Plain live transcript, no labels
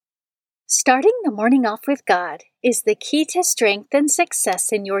Starting the morning off with God is the key to strength and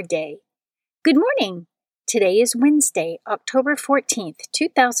success in your day. Good morning! Today is Wednesday, October 14th,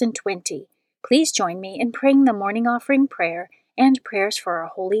 2020. Please join me in praying the morning offering prayer and prayers for our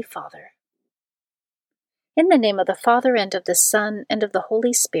Holy Father. In the name of the Father, and of the Son, and of the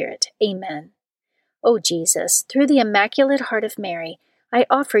Holy Spirit. Amen. O Jesus, through the Immaculate Heart of Mary, I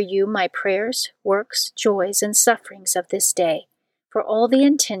offer you my prayers, works, joys, and sufferings of this day, for all the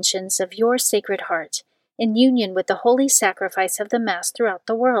intentions of your Sacred Heart, in union with the holy sacrifice of the Mass throughout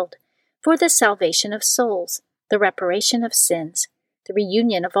the world, for the salvation of souls, the reparation of sins, the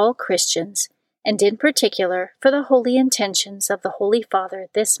reunion of all Christians, and in particular for the holy intentions of the Holy Father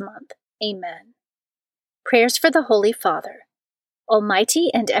this month. Amen. Prayers for the Holy Father. Almighty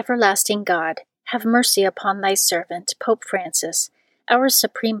and everlasting God, have mercy upon thy servant, Pope Francis, our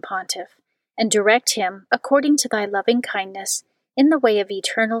Supreme Pontiff, and direct him, according to thy loving kindness, in the way of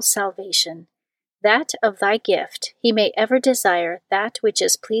eternal salvation, that of thy gift he may ever desire that which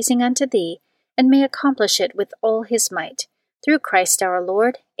is pleasing unto thee, and may accomplish it with all his might. Through Christ our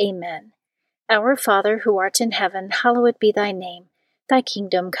Lord. Amen. Our Father, who art in heaven, hallowed be thy name. Thy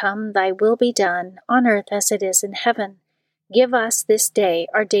kingdom come, thy will be done, on earth as it is in heaven. Give us this day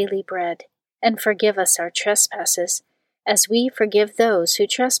our daily bread, and forgive us our trespasses, as we forgive those who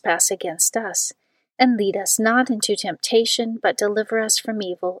trespass against us. And lead us not into temptation, but deliver us from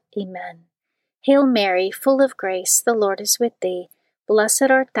evil. Amen. Hail Mary, full of grace, the Lord is with thee. Blessed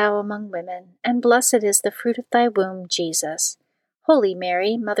art thou among women, and blessed is the fruit of thy womb, Jesus. Holy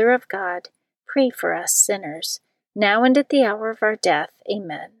Mary, Mother of God, pray for us sinners, now and at the hour of our death.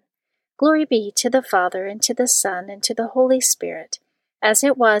 Amen. Glory be to the Father, and to the Son, and to the Holy Spirit, as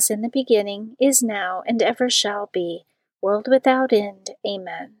it was in the beginning, is now, and ever shall be, world without end.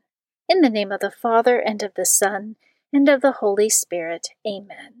 Amen. In the name of the Father, and of the Son, and of the Holy Spirit.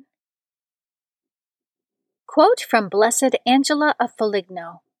 Amen. Quote from Blessed Angela of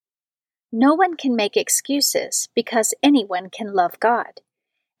Foligno. No one can make excuses, because anyone can love God.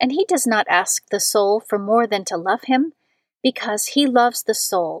 And he does not ask the soul for more than to love him, because he loves the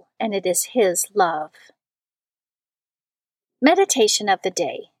soul, and it is his love. Meditation of the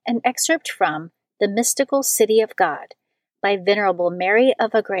Day, an excerpt from The Mystical City of God, by Venerable Mary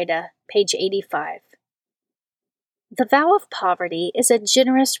of Agreda, page 85. The vow of poverty is a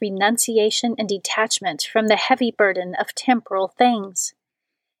generous renunciation and detachment from the heavy burden of temporal things.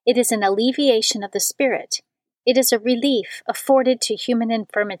 It is an alleviation of the spirit. It is a relief afforded to human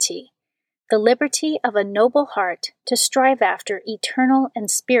infirmity, the liberty of a noble heart to strive after eternal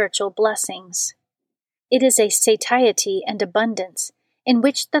and spiritual blessings. It is a satiety and abundance in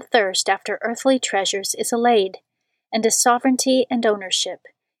which the thirst after earthly treasures is allayed, and a sovereignty and ownership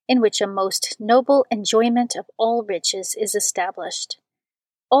in which a most noble enjoyment of all riches is established.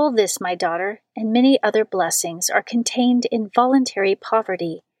 All this, my daughter, and many other blessings are contained in voluntary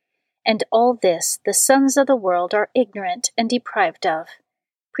poverty, and all this the sons of the world are ignorant and deprived of,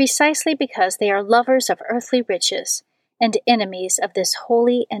 precisely because they are lovers of earthly riches and enemies of this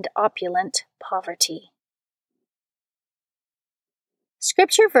holy and opulent poverty.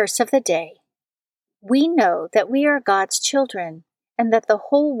 Scripture verse of the day. We know that we are God's children, and that the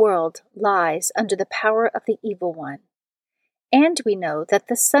whole world lies under the power of the evil one. And we know that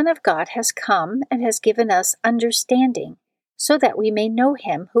the Son of God has come and has given us understanding, so that we may know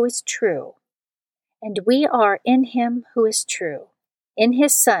him who is true. And we are in him who is true, in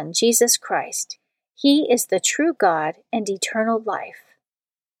his Son, Jesus Christ. He is the true God and eternal life.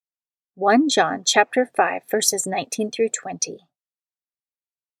 1 John chapter 5, verses 19 through 20.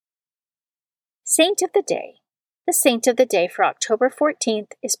 Saint of the Day. The saint of the day for October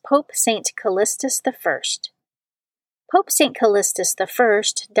 14th is Pope Saint Callistus I. Pope Saint Callistus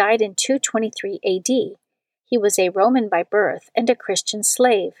I died in 223 AD. He was a Roman by birth and a Christian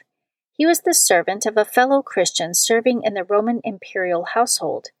slave. He was the servant of a fellow Christian serving in the Roman imperial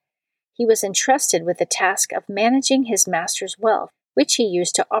household. He was entrusted with the task of managing his master's wealth, which he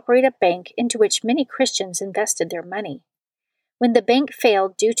used to operate a bank into which many Christians invested their money. When the bank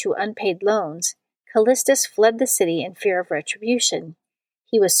failed due to unpaid loans, Callistus fled the city in fear of retribution.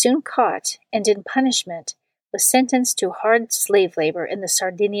 He was soon caught, and in punishment, was sentenced to hard slave labor in the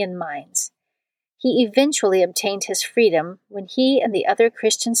Sardinian mines. He eventually obtained his freedom when he and the other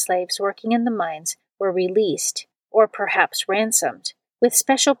Christian slaves working in the mines were released, or perhaps ransomed, with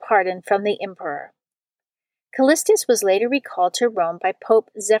special pardon from the emperor. Callistus was later recalled to Rome by Pope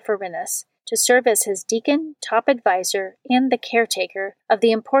Zephyrinus to serve as his deacon, top advisor, and the caretaker of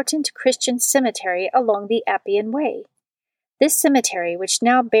the important Christian cemetery along the Appian Way. This cemetery, which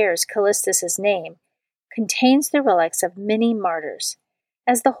now bears Callistus's name, contains the relics of many martyrs.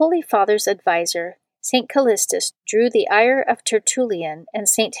 As the Holy Father's advisor, St. Callistus drew the ire of Tertullian and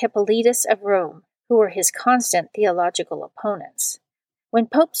St. Hippolytus of Rome, who were his constant theological opponents. When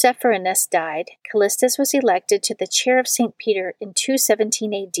Pope Zephyrinus died, Callistus was elected to the chair of St. Peter in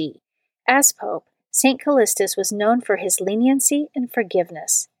 217 AD. As Pope, St. Callistus was known for his leniency and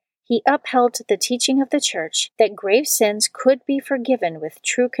forgiveness. He upheld the teaching of the Church that grave sins could be forgiven with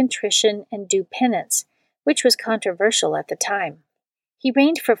true contrition and due penance, which was controversial at the time. He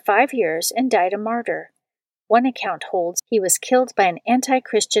reigned for 5 years and died a martyr. One account holds he was killed by an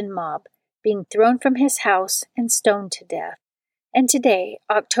anti-Christian mob, being thrown from his house and stoned to death. And today,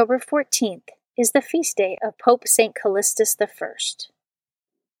 October 14th, is the feast day of Pope St. Callistus I.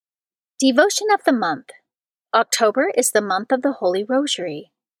 Devotion of the Month. October is the month of the Holy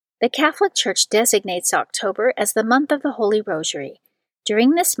Rosary. The Catholic Church designates October as the month of the Holy Rosary.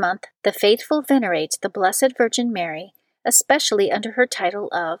 During this month, the faithful venerate the Blessed Virgin Mary, especially under her title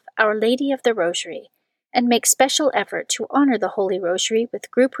of Our Lady of the Rosary, and make special effort to honor the Holy Rosary with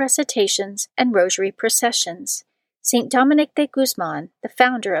group recitations and rosary processions. St. Dominic de Guzman, the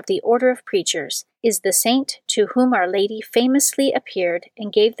founder of the Order of Preachers, is the saint to whom Our Lady famously appeared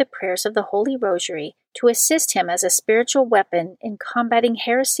and gave the prayers of the Holy Rosary to assist him as a spiritual weapon in combating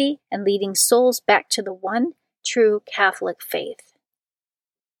heresy and leading souls back to the one true Catholic faith.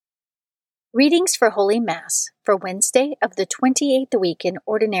 Readings for Holy Mass for Wednesday of the 28th week in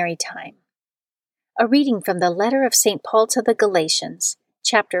Ordinary Time. A reading from the letter of St. Paul to the Galatians,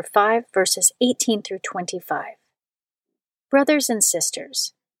 chapter 5, verses 18 through 25. Brothers and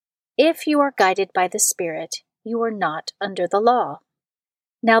sisters, if you are guided by the Spirit, you are not under the law.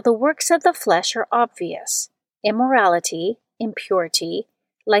 Now the works of the flesh are obvious: immorality, impurity,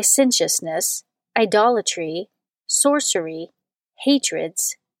 licentiousness, idolatry, sorcery,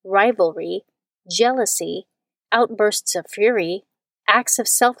 hatreds, rivalry, jealousy, outbursts of fury, acts of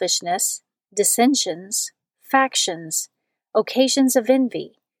selfishness, dissensions, factions, occasions of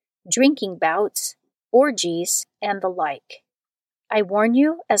envy, drinking bouts, orgies, and the like. I warn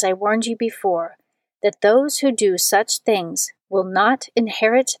you, as I warned you before, that those who do such things will not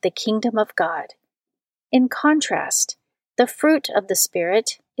inherit the kingdom of God. In contrast, the fruit of the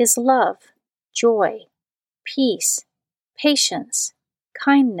Spirit is love, joy, peace, patience,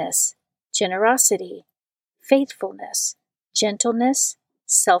 kindness, generosity, faithfulness, gentleness,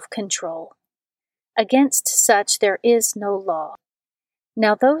 self-control. Against such there is no law.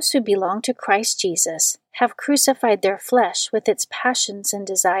 Now those who belong to Christ Jesus have crucified their flesh with its passions and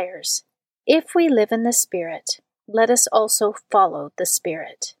desires. If we live in the Spirit, let us also follow the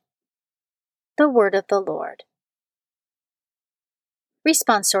Spirit. The Word of the Lord.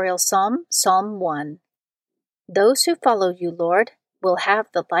 Responsorial Psalm, Psalm 1. Those who follow you, Lord, will have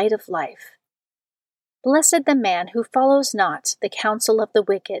the light of life. Blessed the man who follows not the counsel of the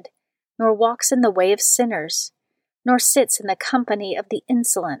wicked, nor walks in the way of sinners, nor sits in the company of the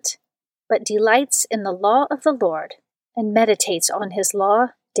insolent, but delights in the law of the Lord, and meditates on his law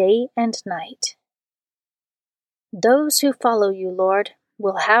day and night. Those who follow you, Lord,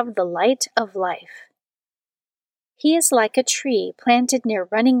 will have the light of life. He is like a tree planted near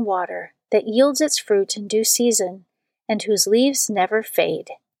running water that yields its fruit in due season, and whose leaves never fade.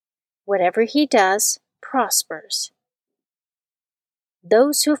 Whatever he does prospers.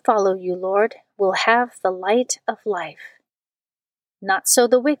 Those who follow you, Lord, will have the light of life. Not so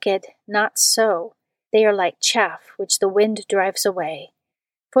the wicked, not so. They are like chaff which the wind drives away.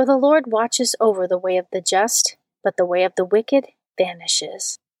 For the Lord watches over the way of the just, but the way of the wicked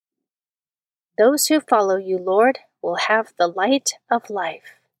vanishes. Those who follow you, Lord, will have the light of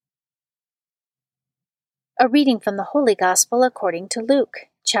life. A reading from the Holy Gospel according to Luke,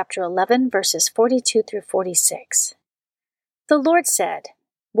 chapter 11, verses 42 through 46. The Lord said,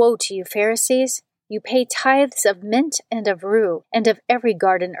 Woe to you, Pharisees! You pay tithes of mint and of rue and of every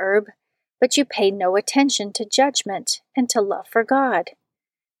garden herb, but you pay no attention to judgment and to love for God.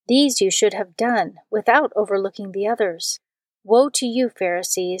 These you should have done without overlooking the others. Woe to you,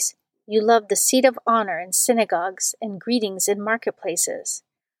 Pharisees! You love the seat of honor in synagogues and greetings in marketplaces.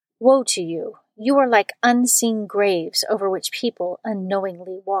 Woe to you! You are like unseen graves over which people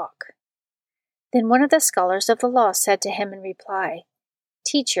unknowingly walk. Then one of the scholars of the law said to him in reply,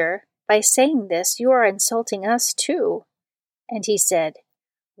 Teacher, by saying this you are insulting us too. And he said,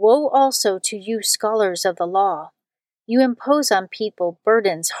 Woe also to you, scholars of the law! You impose on people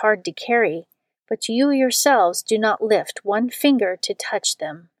burdens hard to carry, but you yourselves do not lift one finger to touch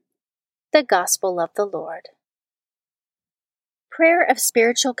them. The Gospel of the Lord. Prayer of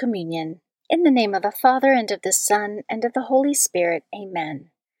Spiritual Communion. In the name of the Father, and of the Son, and of the Holy Spirit.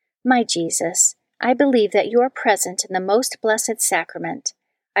 Amen. My Jesus, I believe that you are present in the most blessed sacrament.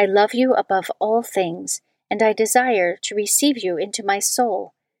 I love you above all things, and I desire to receive you into my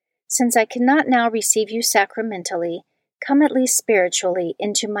soul. Since I cannot now receive you sacramentally, come at least spiritually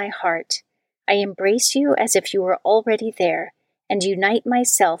into my heart. I embrace you as if you were already there, and unite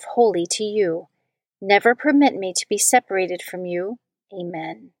myself wholly to you. Never permit me to be separated from you.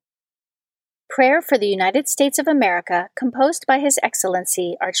 Amen. Prayer for the United States of America, composed by His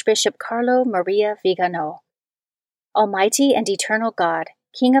Excellency Archbishop Carlo Maria Vigano. Almighty and eternal God,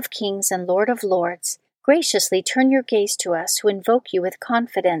 King of kings and Lord of lords, graciously turn your gaze to us who invoke you with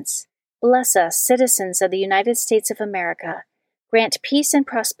confidence. Bless us, citizens of the United States of America. Grant peace and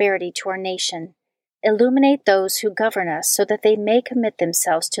prosperity to our nation. Illuminate those who govern us so that they may commit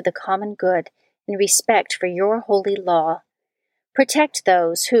themselves to the common good in respect for your holy law. Protect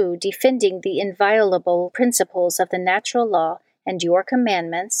those who, defending the inviolable principles of the natural law and your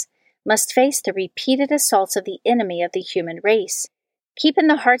commandments, must face the repeated assaults of the enemy of the human race. Keep in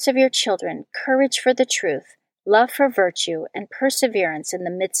the hearts of your children courage for the truth, love for virtue, and perseverance in the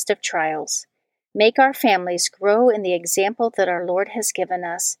midst of trials. Make our families grow in the example that our Lord has given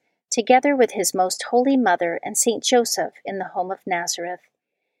us, together with His most holy Mother and Saint Joseph in the home of Nazareth.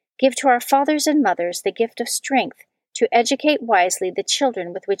 Give to our fathers and mothers the gift of strength to educate wisely the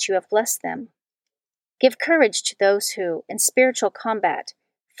children with which you have blessed them. Give courage to those who, in spiritual combat,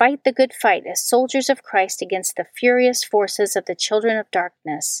 fight the good fight as soldiers of Christ against the furious forces of the children of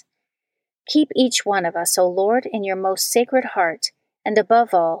darkness. Keep each one of us, O Lord, in your most sacred heart, and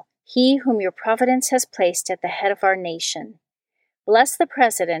above all, he whom your providence has placed at the head of our nation. Bless the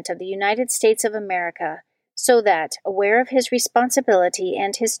President of the United States of America, so that, aware of his responsibility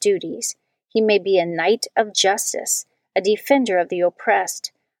and his duties, he may be a knight of justice, a defender of the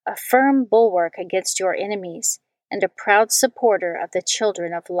oppressed, a firm bulwark against your enemies, and a proud supporter of the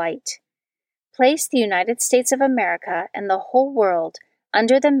children of light. Place the United States of America and the whole world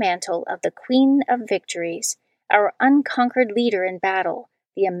under the mantle of the Queen of Victories, our unconquered leader in battle,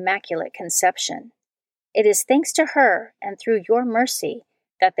 the Immaculate Conception. It is thanks to her and through your mercy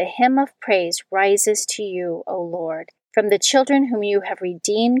that the hymn of praise rises to you, O Lord, from the children whom you have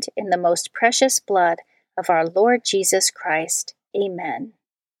redeemed in the most precious blood of our Lord Jesus Christ. Amen.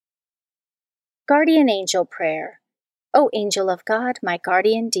 Guardian Angel Prayer. O angel of God, my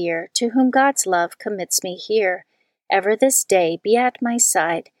guardian dear, to whom God's love commits me here, ever this day be at my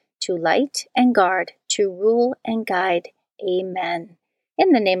side, to light and guard, to rule and guide. Amen.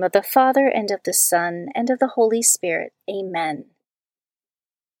 In the name of the Father, and of the Son, and of the Holy Spirit. Amen.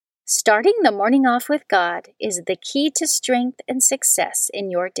 Starting the morning off with God is the key to strength and success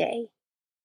in your day.